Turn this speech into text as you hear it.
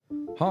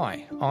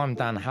Hi, I'm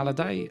Dan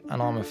Halliday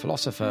and I'm a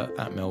philosopher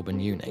at Melbourne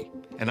Uni.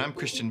 And I'm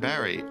Christian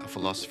Barry, a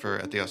philosopher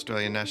at the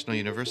Australian National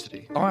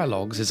University.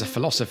 Dialogues is a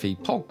philosophy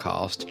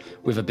podcast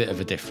with a bit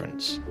of a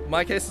difference.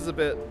 My case is a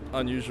bit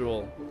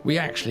unusual. We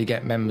actually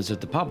get members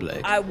of the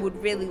public. I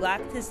would really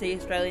like to see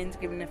Australians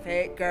given a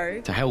fair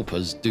go. To help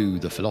us do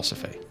the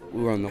philosophy.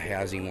 We were on the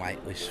housing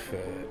wait list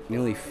for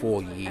nearly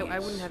 4 years. I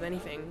wouldn't have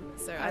anything,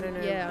 so I don't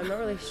know. Yeah, I'm not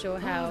really sure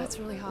how that's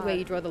really hard. Where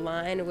you draw the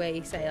line, where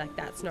you say, like,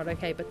 that's not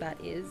okay, but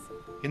that is.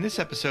 In this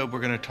episode, we're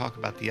going to talk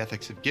about the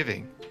ethics of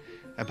giving,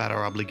 about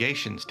our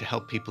obligations to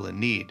help people in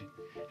need.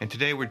 And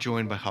today we're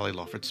joined by Holly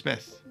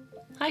Lawford-Smith.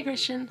 Hi,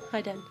 Christian.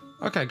 Hi, Dan.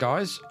 Okay,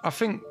 guys, I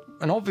think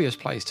an obvious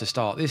place to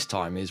start this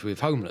time is with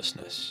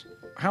homelessness.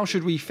 How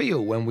should we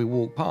feel when we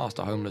walk past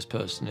a homeless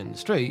person in the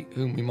street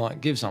whom we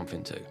might give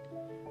something to?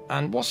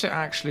 And what's it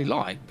actually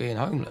like being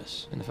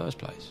homeless in the first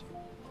place?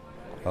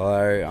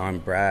 Hello, I'm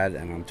Brad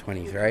and I'm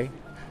 23.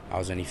 I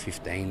was only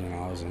 15 when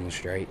I was on the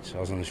streets. I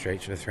was on the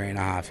streets for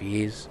 3.5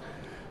 years.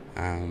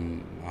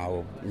 I'm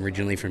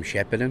originally from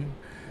Shepparton,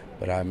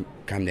 but I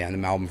come down to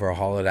Melbourne for a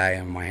holiday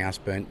and my house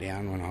burnt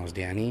down when I was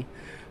down here,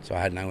 so I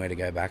had nowhere to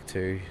go back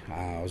to.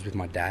 I was with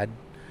my dad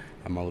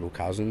and my little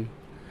cousin,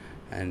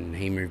 and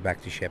he moved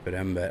back to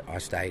Shepparton, but I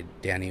stayed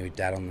down here with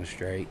Dad on the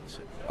streets.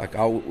 We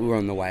were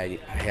on the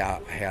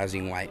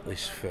housing wait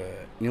list for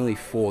nearly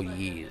 4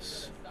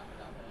 years,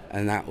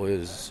 and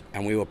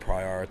we were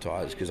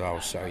prioritised because I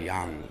was so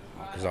young,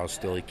 because I was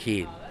still a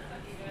kid.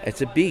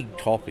 It's a big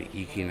topic.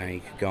 You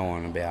could go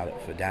on about it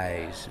for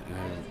days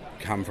and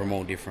come from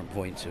all different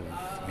points of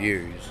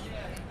views.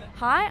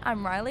 Hi,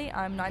 I'm Riley.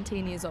 I'm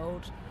 19 years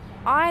old.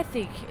 I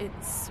think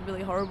it's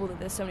really horrible that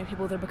there's so many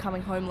people that are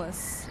becoming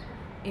homeless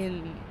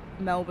in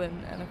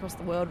Melbourne and across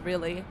the world,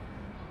 really.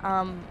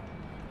 I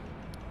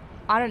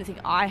don't think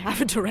I have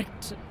a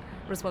direct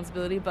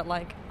responsibility, but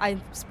I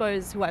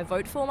suppose who I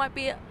vote for might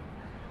be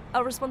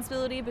a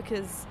responsibility,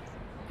 because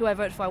who I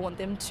vote for, I want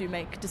them to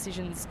make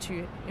decisions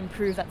to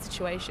improve that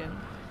situation.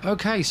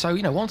 Okay, so,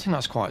 one thing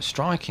that's quite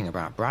striking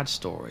about Brad's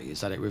story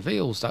is that it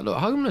reveals that, look,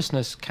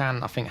 homelessness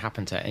can, I think,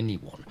 happen to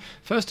anyone.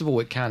 First of all,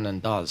 it can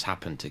and does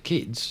happen to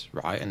kids,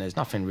 right? And there's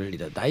nothing really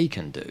that they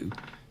can do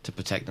to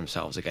protect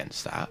themselves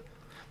against that.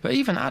 But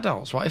even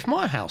adults, right? If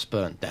my house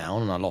burnt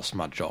down and I lost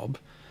my job,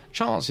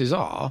 chances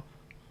are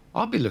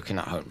I'd be looking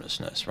at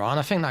homelessness, right? And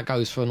I think that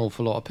goes for an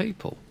awful lot of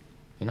people,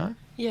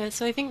 Yeah,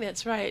 so I think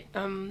that's right.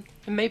 And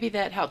maybe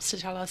that helps to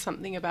tell us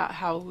something about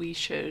how we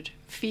should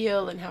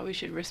feel and how we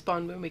should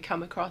respond when we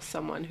come across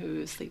someone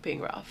who is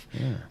sleeping rough.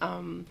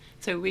 Yeah.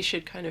 So we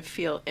should kind of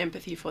feel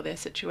empathy for their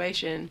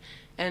situation.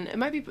 And it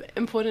might be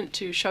important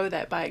to show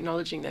that by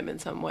acknowledging them in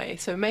some way.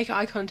 So make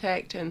eye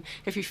contact, and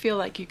if you feel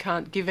like you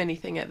can't give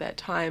anything at that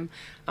time,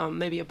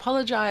 maybe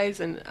apologize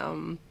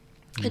and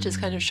just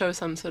kind of show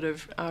some sort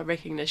of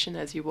recognition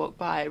as you walk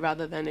by,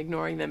 rather than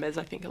ignoring them, as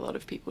I think a lot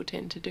of people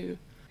tend to do.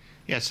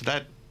 Yeah, so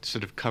that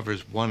sort of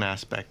covers one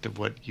aspect of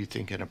what you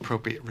think an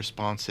appropriate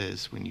response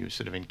is when you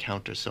sort of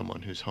encounter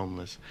someone who's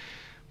homeless.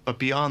 But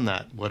beyond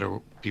that, what are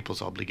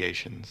people's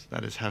obligations?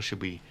 That is, how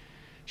should we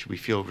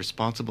feel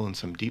responsible in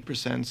some deeper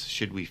sense?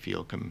 Should we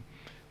feel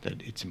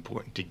that it's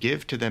important to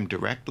give to them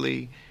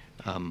directly?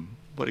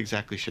 What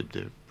exactly should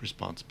the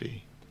response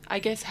be? I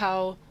guess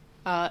how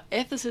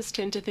ethicists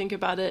tend to think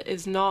about it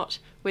is not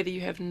whether you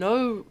have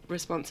no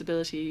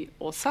responsibility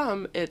or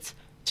some, it's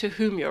to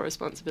whom your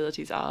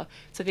responsibilities are.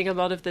 So I think a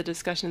lot of the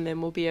discussion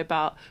then will be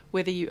about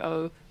whether you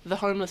owe the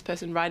homeless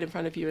person right in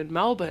front of you in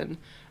Melbourne,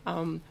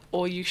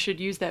 or you should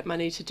use that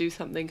money to do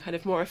something kind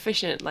of more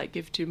efficient, like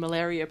give to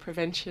malaria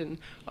prevention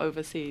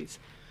overseas.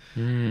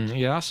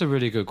 Yeah, that's a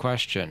really good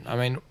question. I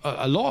mean,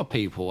 a lot of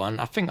people, and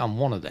I think I'm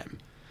one of them,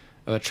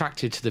 are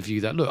attracted to the view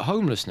that, look,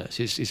 homelessness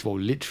is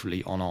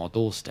literally on our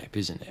doorstep,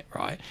 isn't it,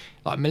 right?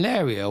 Like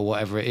malaria or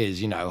whatever it is,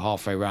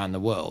 halfway around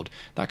the world,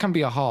 that can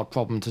be a hard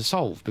problem to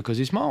solve because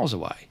it's miles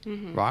away,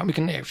 right? We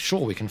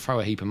can throw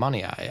a heap of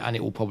money at it and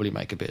it will probably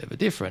make a bit of a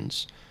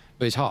difference,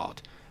 but it's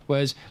hard.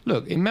 Whereas,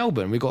 look, in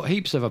Melbourne, we've got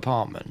heaps of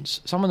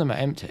apartments, some of them are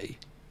empty,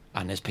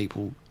 and there's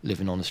people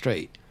living on the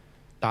street.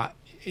 That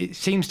it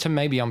seems to,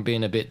 maybe I'm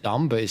being a bit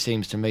dumb, but it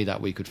seems to me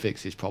that we could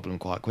fix this problem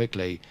quite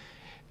quickly.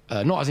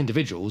 Not as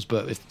individuals,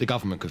 but if the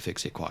government could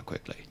fix it quite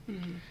quickly.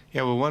 Mm-hmm.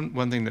 Yeah, well,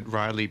 one thing that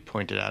Riley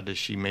pointed out is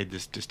she made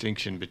this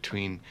distinction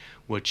between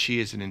what she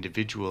as an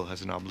individual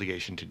has an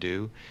obligation to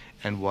do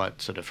and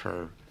what sort of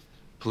her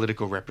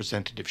political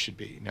representative should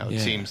be. Now,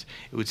 it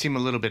would seem a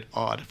little bit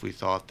odd if we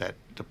thought that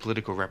the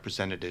political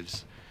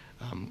representatives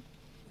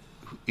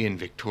in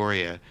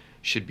Victoria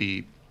should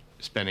be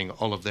spending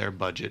all of their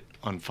budget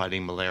on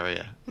fighting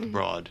malaria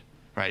abroad.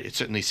 Right. It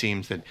certainly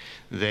seems that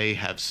they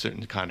have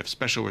certain kind of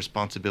special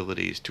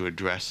responsibilities to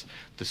address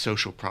the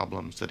social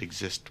problems that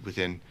exist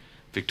within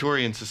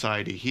Victorian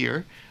society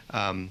here.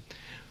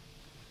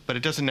 But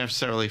it doesn't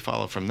necessarily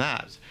follow from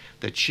that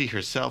she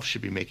herself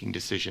should be making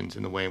decisions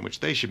in the way in which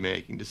they should be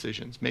making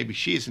decisions. Maybe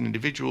she as an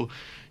individual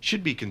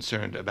should be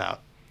concerned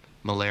about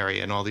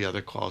malaria and all the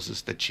other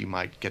causes that she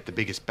might get the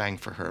biggest bang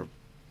for her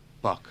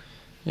buck.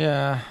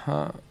 Yeah,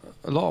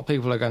 a lot of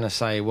people are going to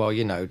say, well,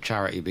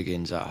 charity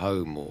begins at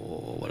home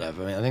or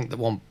whatever. I mean, I think the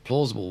one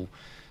plausible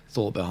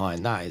thought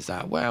behind that is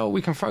that, well,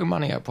 we can throw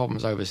money at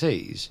problems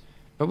overseas,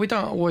 but we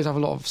don't always have a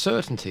lot of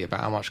certainty about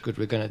how much good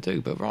we're going to do.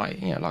 But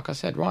like I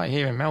said, right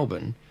here in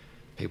Melbourne,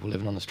 people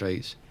living on the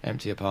streets,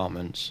 empty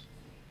apartments.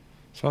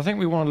 So I think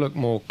we want to look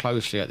more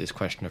closely at this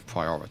question of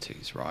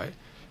priorities, right?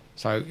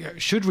 So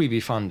should we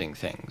be funding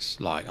things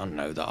like, I don't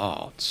know, the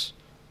arts,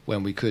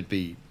 when we could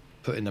be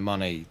putting the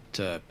money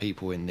to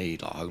people in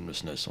need, like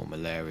homelessness or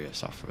malaria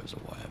sufferers or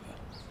whatever?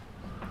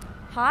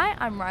 Hi,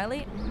 I'm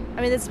Riley.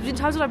 I mean, there's been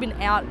times when I've been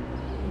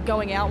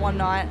going out one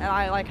night, and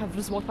I have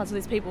just walked past all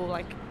these people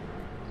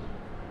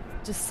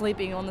just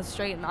sleeping on the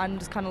street, and I'm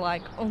just kind of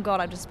like, oh God,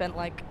 I've just spent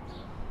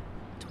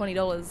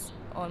 $20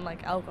 on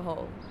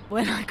alcohol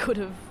when I could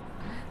have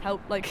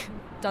helped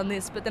done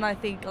this. But then I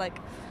think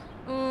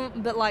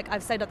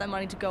I've saved up that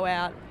money to go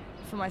out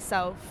for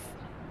myself,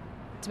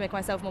 to make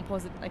myself more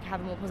positive, have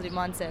a more positive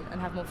mindset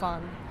and have more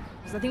fun.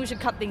 So I think we should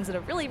cut things that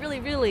are really, really,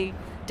 really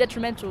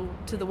detrimental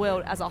to the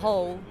world as a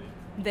whole,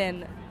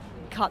 then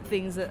cut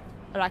things that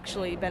are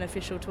actually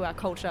beneficial to our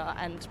culture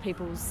and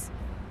people's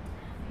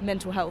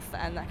mental health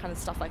and that kind of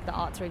stuff, like the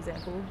arts, for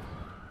example.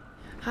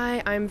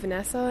 Hi, I'm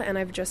Vanessa and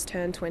I've just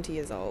turned 20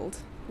 years old.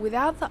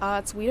 Without the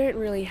arts, we don't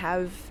really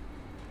have...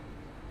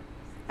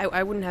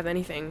 I wouldn't have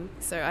anything,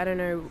 so I don't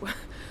know...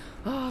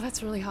 Oh,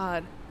 that's really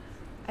hard.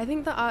 I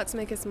think the arts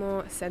make us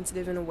more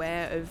sensitive and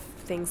aware of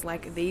things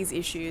like these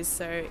issues,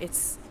 so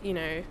it's,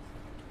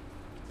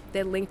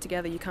 they're linked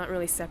together, you can't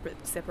really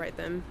separate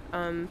them.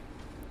 And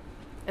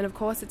of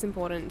course it's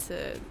important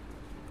to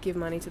give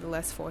money to the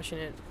less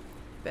fortunate,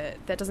 but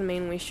that doesn't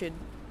mean we should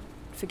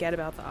forget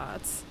about the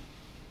arts.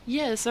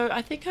 Yeah, so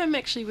I think I'm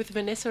actually with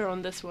Vanessa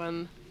on this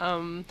one.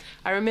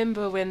 I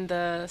remember when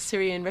the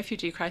Syrian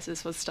refugee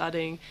crisis was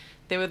starting,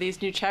 there were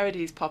these new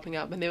charities popping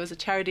up, and there was a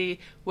charity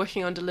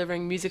working on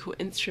delivering musical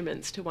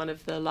instruments to one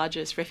of the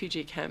largest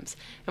refugee camps.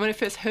 And when I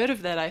first heard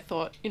of that, I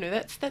thought,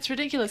 that's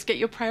ridiculous. Get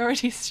your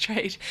priorities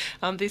straight.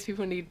 These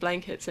people need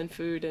blankets and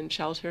food and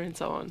shelter and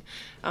so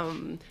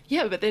on.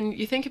 But then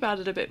you think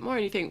about it a bit more,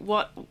 and you think,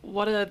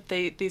 what are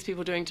these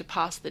people doing to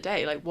pass the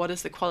day? What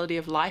is the quality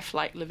of life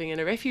like living in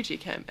a refugee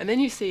camp? And then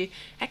you see,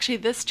 actually,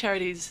 this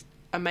charity's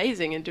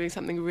amazing and doing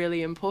something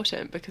really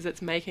important because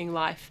it's making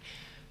life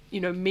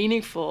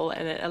meaningful,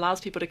 and it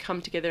allows people to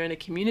come together in a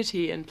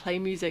community and play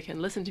music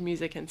and listen to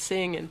music and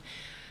sing, and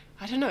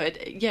I don't know,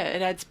 it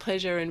adds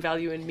pleasure and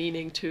value and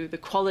meaning to the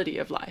quality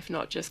of life,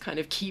 not just kind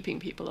of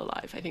keeping people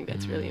alive. I think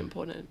that's really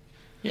important.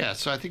 Yeah,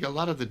 so I think a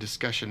lot of the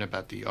discussion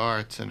about the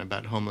arts and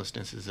about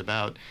homelessness is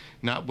about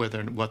not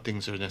what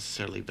things are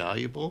necessarily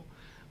valuable,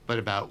 but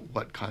about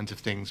what kinds of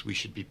things we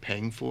should be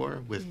paying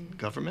for with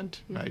government,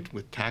 right,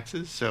 with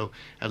taxes. So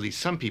at least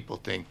some people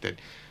think that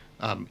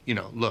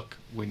look,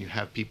 when you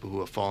have people who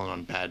have fallen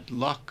on bad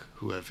luck,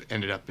 who have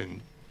ended up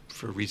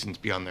for reasons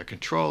beyond their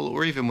control,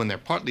 or even when they're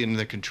partly under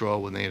their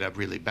control, when they end up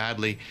really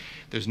badly,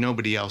 there's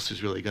nobody else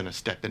who's really going to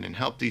step in and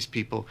help these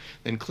people,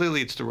 then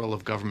clearly it's the role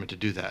of government to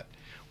do that.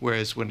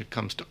 Whereas when it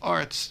comes to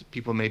arts,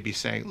 people may be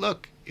saying,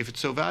 look, if it's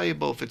so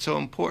valuable, if it's so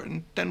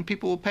important, then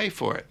people will pay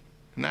for it.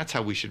 And that's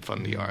how we should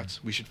fund the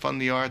arts. We should fund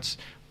the arts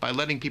by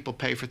letting people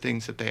pay for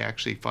things that they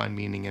actually find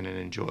meaning in and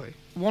enjoy.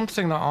 One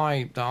thing that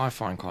I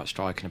find quite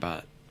striking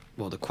about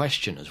the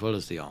question as well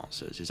as the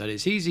answers is that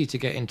it's easy to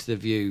get into the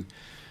view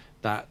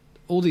that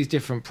all these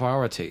different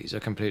priorities are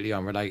completely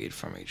unrelated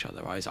from each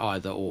other, right? It's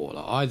either or.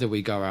 Either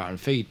we go out and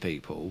feed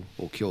people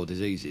or cure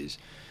diseases,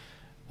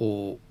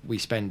 or we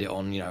spend it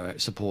on,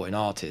 supporting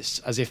artists,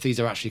 as if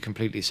these are actually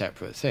completely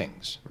separate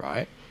things,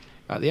 right?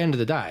 At the end of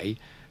the day,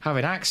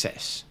 having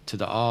access to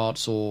the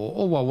arts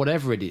or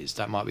whatever it is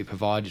that might be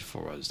provided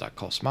for us that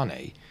costs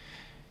money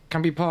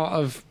can be part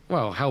of,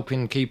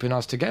 helping keeping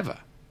us together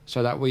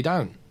so that we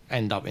don't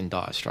end up in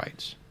dire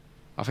straits.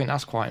 I think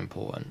that's quite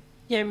important.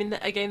 Yeah, I mean,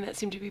 that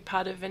seemed to be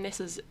part of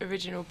Vanessa's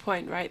original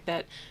point, right?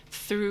 That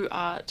through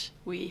art,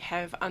 we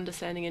have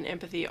understanding and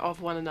empathy of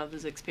one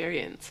another's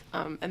experience.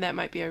 And that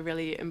might be a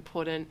really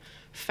important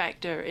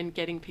factor in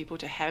getting people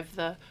to have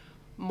the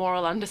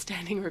moral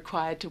understanding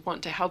required to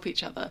want to help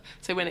each other.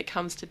 So when it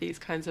comes to these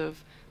kinds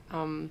of,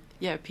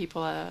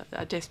 people are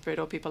desperate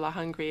or people are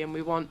hungry and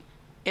we want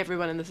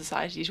everyone in the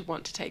society to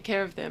want to take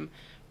care of them,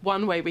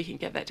 one way we can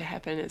get that to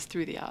happen is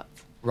through the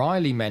arts.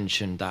 Riley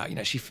mentioned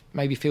that, she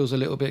maybe feels a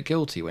little bit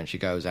guilty when she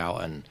goes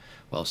out and,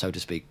 so to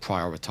speak,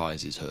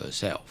 prioritises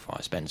herself,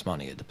 right? Spends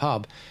money at the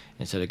pub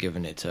instead of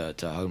giving it to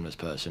a homeless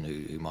person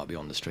who might be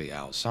on the street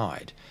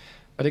outside.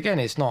 But again,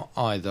 it's not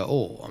either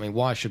or. I mean,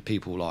 why should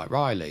people like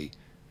Riley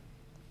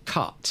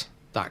cut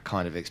that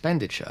kind of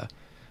expenditure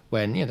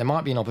when there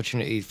might be an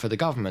opportunity for the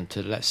government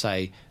to, let's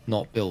say,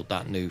 not build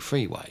that new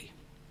freeway,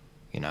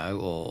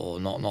 or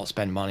not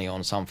spend money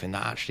on something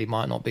that actually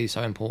might not be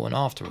so important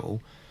after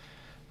all,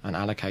 and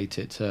allocate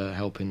it to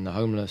helping the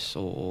homeless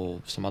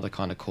or some other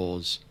kind of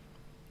cause,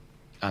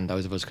 and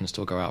those of us can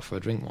still go out for a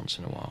drink once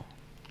in a while.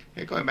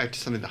 Yeah, going back to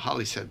something that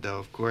Holly said, though,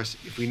 of course,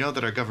 if we know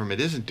that our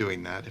government isn't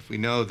doing that, if we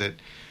know that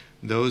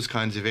those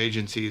kinds of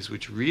agencies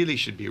which really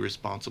should be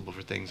responsible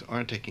for things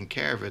aren't taking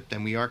care of it,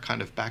 then we are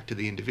kind of back to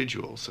the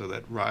individual. So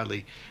that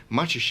Riley,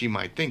 much as she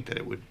might think that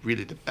it would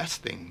really the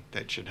best thing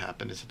that should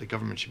happen is that the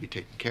government should be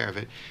taking care of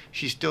it,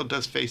 she still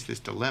does face this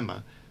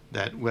dilemma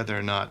that whether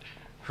or not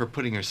her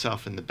putting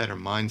herself in the better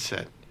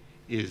mindset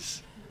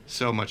is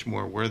so much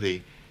more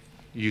worthy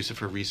use of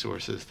her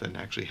resources than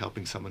actually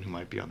helping someone who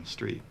might be on the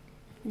street.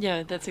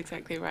 Yeah, that's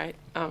exactly right.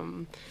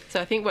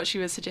 So I think what she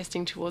was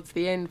suggesting towards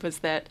the end was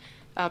that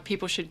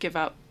people should give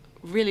up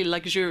really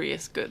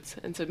luxurious goods.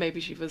 And so maybe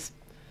she was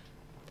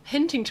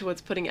hinting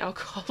towards putting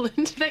alcohol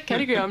into that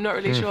category. I'm not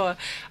really sure.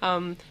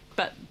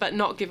 But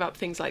not give up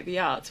things like the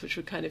arts, which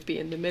would kind of be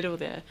in the middle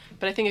there.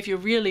 But I think if you're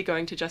really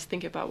going to just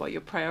think about what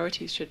your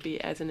priorities should be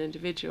as an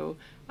individual,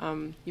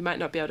 you might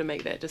not be able to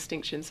make that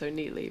distinction so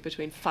neatly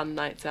between fun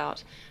nights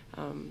out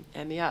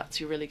and the arts.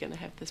 You're really going to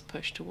have this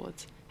push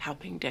towards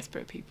helping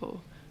desperate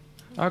people.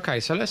 Okay,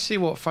 so let's see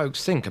what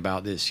folks think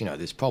about this,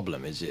 this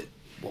problem. Is it,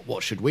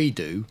 what should we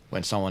do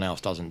when someone else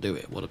doesn't do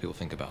it? What do people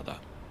think about that?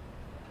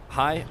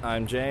 Hi,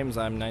 I'm James.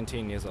 I'm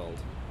 19 years old.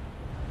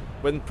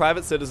 When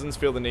private citizens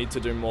feel the need to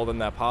do more than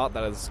their part,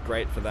 that is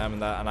great for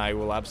them, and I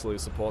will absolutely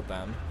support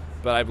them.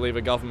 But I believe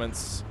a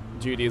government's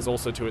duty is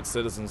also to its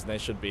citizens, and they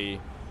should be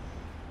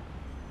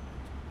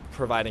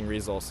providing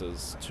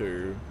resources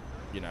to,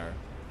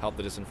 help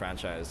the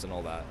disenfranchised and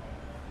all that.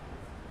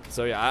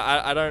 So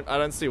yeah, I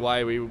don't see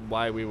why we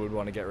would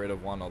want to get rid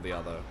of one or the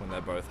other when they're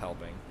both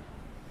helping.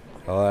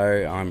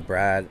 Hello, I'm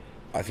Brad.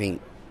 I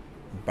think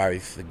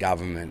both the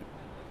government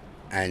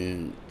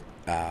and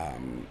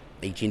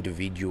each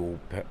individual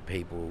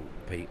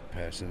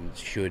person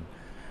should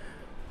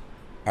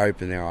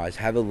open their eyes,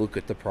 have a look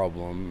at the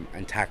problem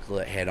and tackle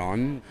it head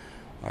on.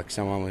 Like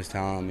someone was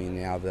telling me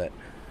now that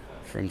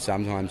from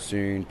sometime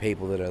soon,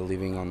 people that are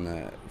living on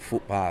the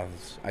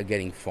footpaths are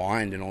getting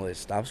fined and all their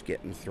stuff's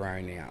getting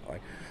thrown out.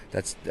 Like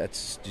that's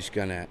just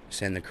going to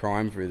send the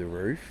crime through the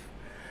roof,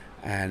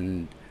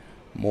 and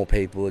more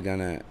people are going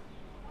to,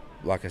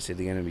 like I said,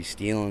 they're going to be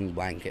stealing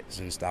blankets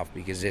and stuff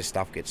because their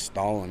stuff gets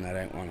stolen. They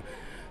don't want to.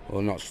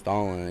 Well, not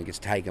stolen, it gets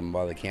taken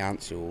by the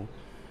council,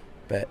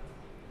 but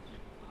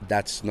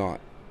that's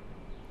not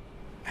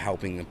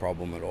helping the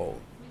problem at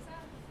all.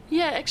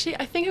 Yeah, actually,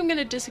 I think I'm going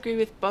to disagree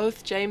with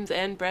both James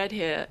and Brad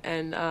here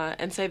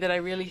and say that I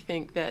really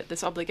think that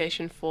this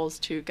obligation falls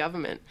to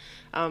government.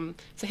 So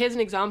here's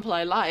an example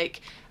I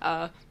like.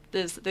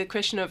 There's the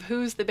question of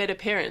who's the better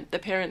parent, the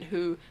parent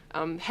who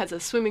has a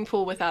swimming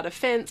pool without a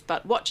fence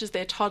but watches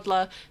their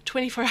toddler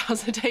 24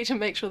 hours a day to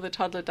make sure the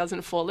toddler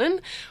doesn't fall in,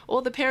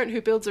 or the parent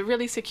who builds a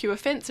really secure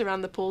fence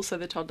around the pool so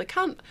the toddler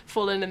can't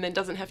fall in and then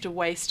doesn't have to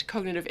waste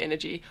cognitive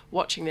energy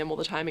watching them all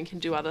the time and can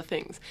do other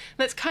things. And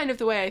that's kind of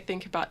the way I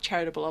think about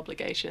charitable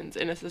obligations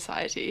in a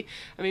society.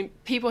 I mean,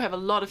 people have a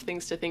lot of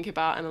things to think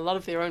about and a lot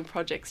of their own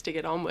projects to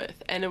get on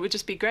with, and it would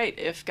just be great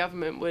if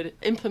government would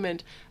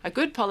implement a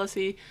good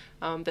policy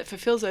that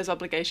fulfills those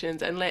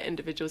obligations and let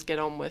individuals get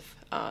on with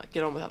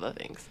other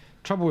things.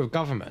 Trouble with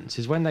governments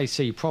is when they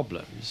see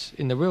problems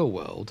in the real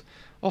world,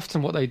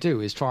 often what they do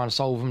is try and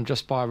solve them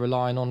just by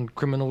relying on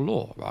criminal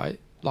law, right?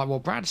 Like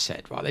what Brad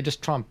said, right? They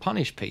just try and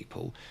punish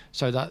people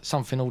so that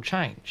something will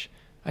change.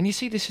 And you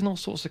see this in all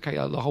sorts of cases,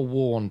 like the whole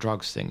war on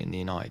drugs thing in the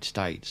United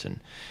States. And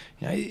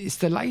it's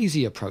the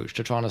lazy approach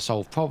to trying to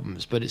solve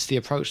problems, but it's the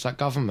approach that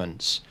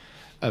governments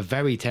are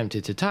very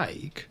tempted to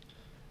take.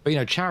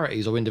 But,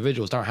 charities or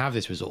individuals don't have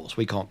this resource.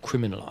 We can't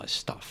criminalise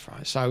stuff,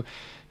 right? So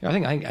I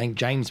think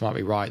James might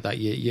be right that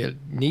you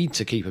need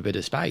to keep a bit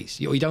of space.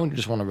 You don't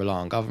just want to rely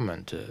on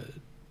government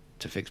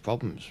to fix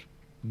problems,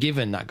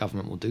 given that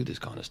government will do this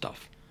kind of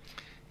stuff.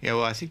 Yeah,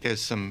 well, I think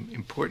there's some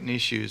important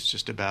issues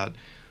just about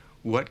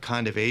what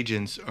kind of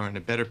agents are in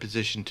a better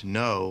position to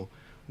know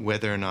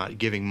whether or not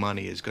giving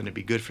money is going to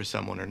be good for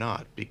someone or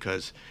not,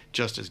 because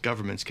just as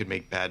governments can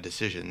make bad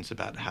decisions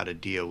about how to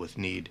deal with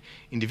need,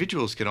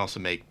 individuals can also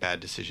make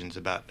bad decisions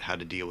about how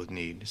to deal with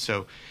need.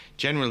 So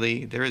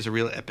generally, there is a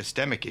real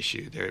epistemic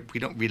issue there. We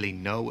don't really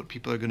know what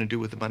people are going to do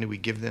with the money we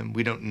give them.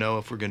 We don't know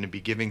if we're going to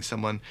be giving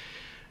someone,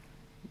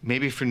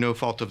 maybe for no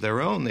fault of their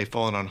own, they've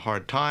fallen on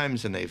hard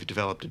times and they've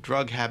developed a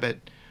drug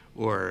habit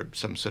or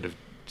some sort of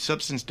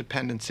substance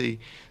dependency.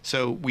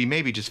 So we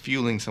may be just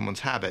fueling someone's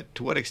habit.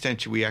 To what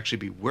extent should we actually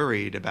be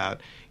worried about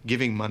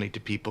giving money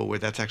to people where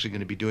that's actually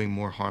going to be doing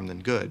more harm than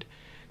good?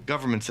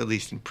 Governments, at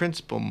least in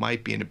principle,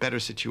 might be in a better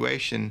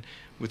situation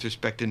with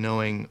respect to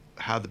knowing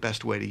how the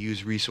best way to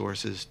use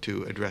resources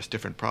to address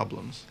different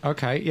problems.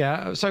 Okay,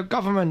 yeah. So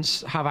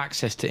governments have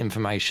access to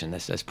information,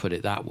 let's put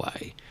it that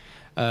way.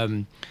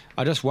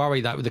 I just worry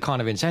that with the kind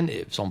of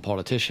incentives on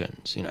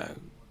politicians,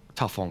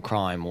 tough on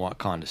crime, all that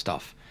kind of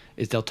stuff,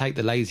 is they'll take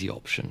the lazy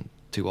option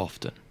too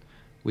often.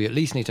 We at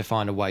least need to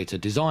find a way to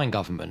design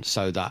government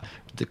so that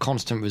the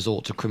constant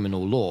resort to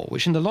criminal law,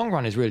 which in the long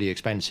run is really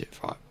expensive,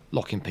 right?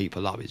 Locking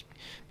people up, is,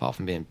 apart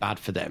from being bad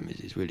for them,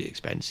 is really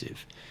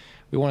expensive.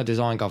 We want to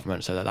design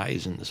government so that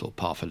isn't the sort of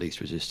path of least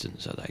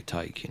resistance that they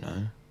take,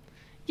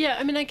 Yeah,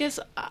 I mean, I guess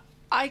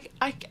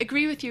I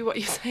agree with you what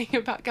you're saying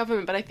about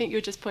government, but I think you're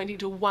just pointing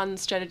to one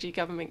strategy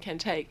government can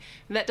take,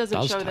 and that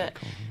doesn't show that.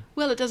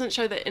 Well, it doesn't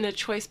show that in a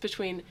choice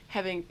between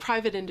having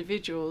private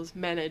individuals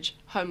manage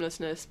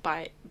homelessness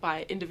by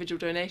individual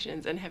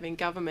donations and having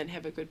government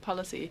have a good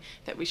policy,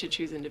 that we should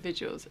choose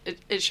individuals.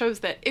 It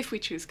shows that if we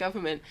choose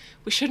government,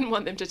 we shouldn't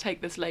want them to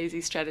take this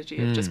lazy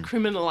strategy of just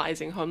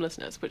criminalising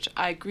homelessness, which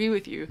I agree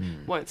with you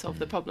won't solve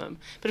the problem.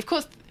 But of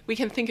course, we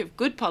can think of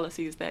good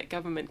policies that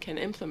government can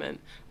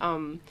implement.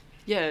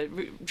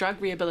 Drug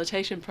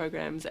rehabilitation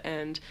programs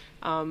and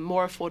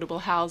more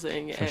affordable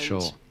housing. For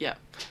sure. Yeah,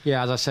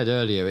 as I said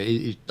earlier,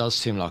 it does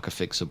seem like a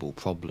fixable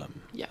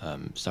problem. Yeah.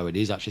 So it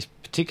is actually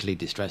particularly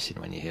distressing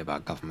when you hear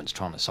about governments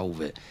trying to solve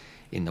it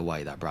in the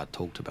way that Brad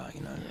talked about,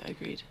 you know. Yeah,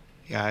 agreed.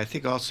 Yeah, I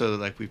think also,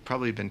 like, we've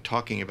probably been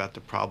talking about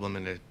the problem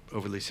in an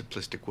overly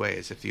simplistic way,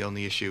 as if the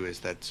only issue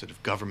is that sort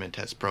of government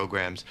has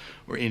programs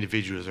or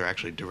individuals are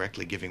actually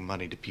directly giving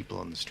money to people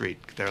on the street.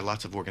 There are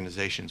lots of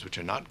organizations which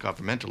are not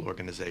governmental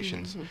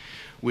organizations,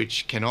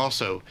 which can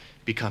also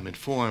become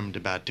informed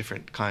about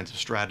different kinds of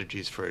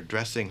strategies for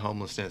addressing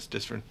homelessness,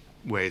 different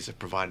ways of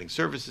providing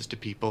services to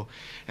people,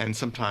 and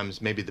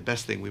sometimes maybe the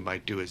best thing we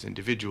might do as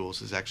individuals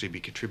is actually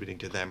be contributing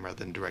to them rather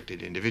than directly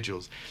to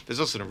individuals. There's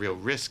also a real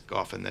risk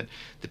often that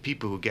the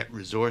people who get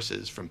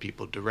resources from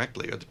people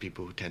directly are the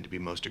people who tend to be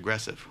most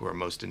aggressive, who are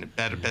best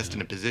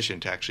in a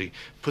position to actually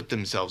put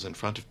themselves in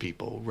front of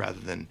people rather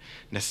than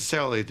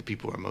necessarily the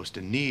people who are most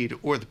in need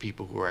or the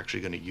people who are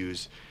actually going to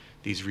use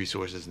these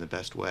resources in the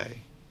best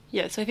way.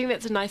 Yeah, so I think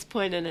that's a nice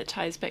point, and it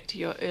ties back to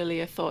your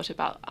earlier thought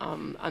about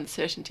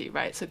uncertainty,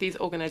 right? So these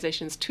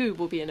organizations too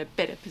will be in a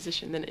better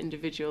position than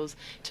individuals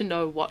to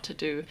know what to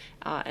do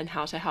and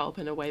how to help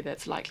in a way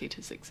that's likely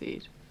to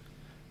succeed.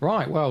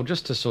 Right, well,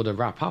 just to sort of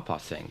wrap up, I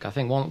think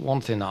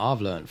one thing that I've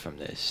learned from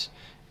this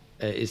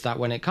is that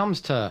when it comes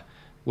to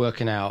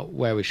working out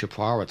where we should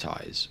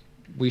prioritise,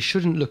 we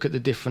shouldn't look at the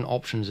different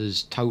options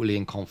as totally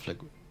in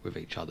conflict with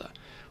each other.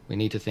 We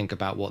need to think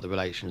about what the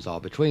relations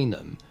are between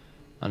them.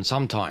 And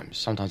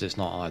sometimes it's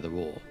not either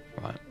or,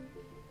 right?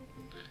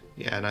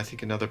 Yeah, and I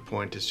think another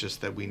point is just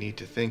that we need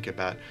to think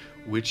about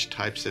which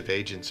types of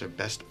agents are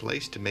best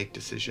placed to make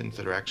decisions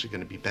that are actually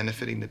going to be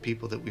benefiting the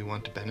people that we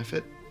want to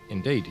benefit.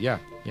 Indeed, yeah.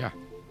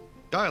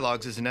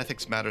 Dialogues is an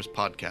Ethics Matters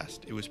podcast.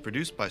 It was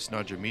produced by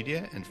Snodger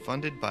Media and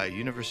funded by a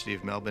University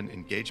of Melbourne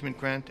engagement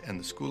grant and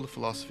the School of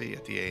Philosophy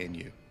at the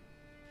ANU.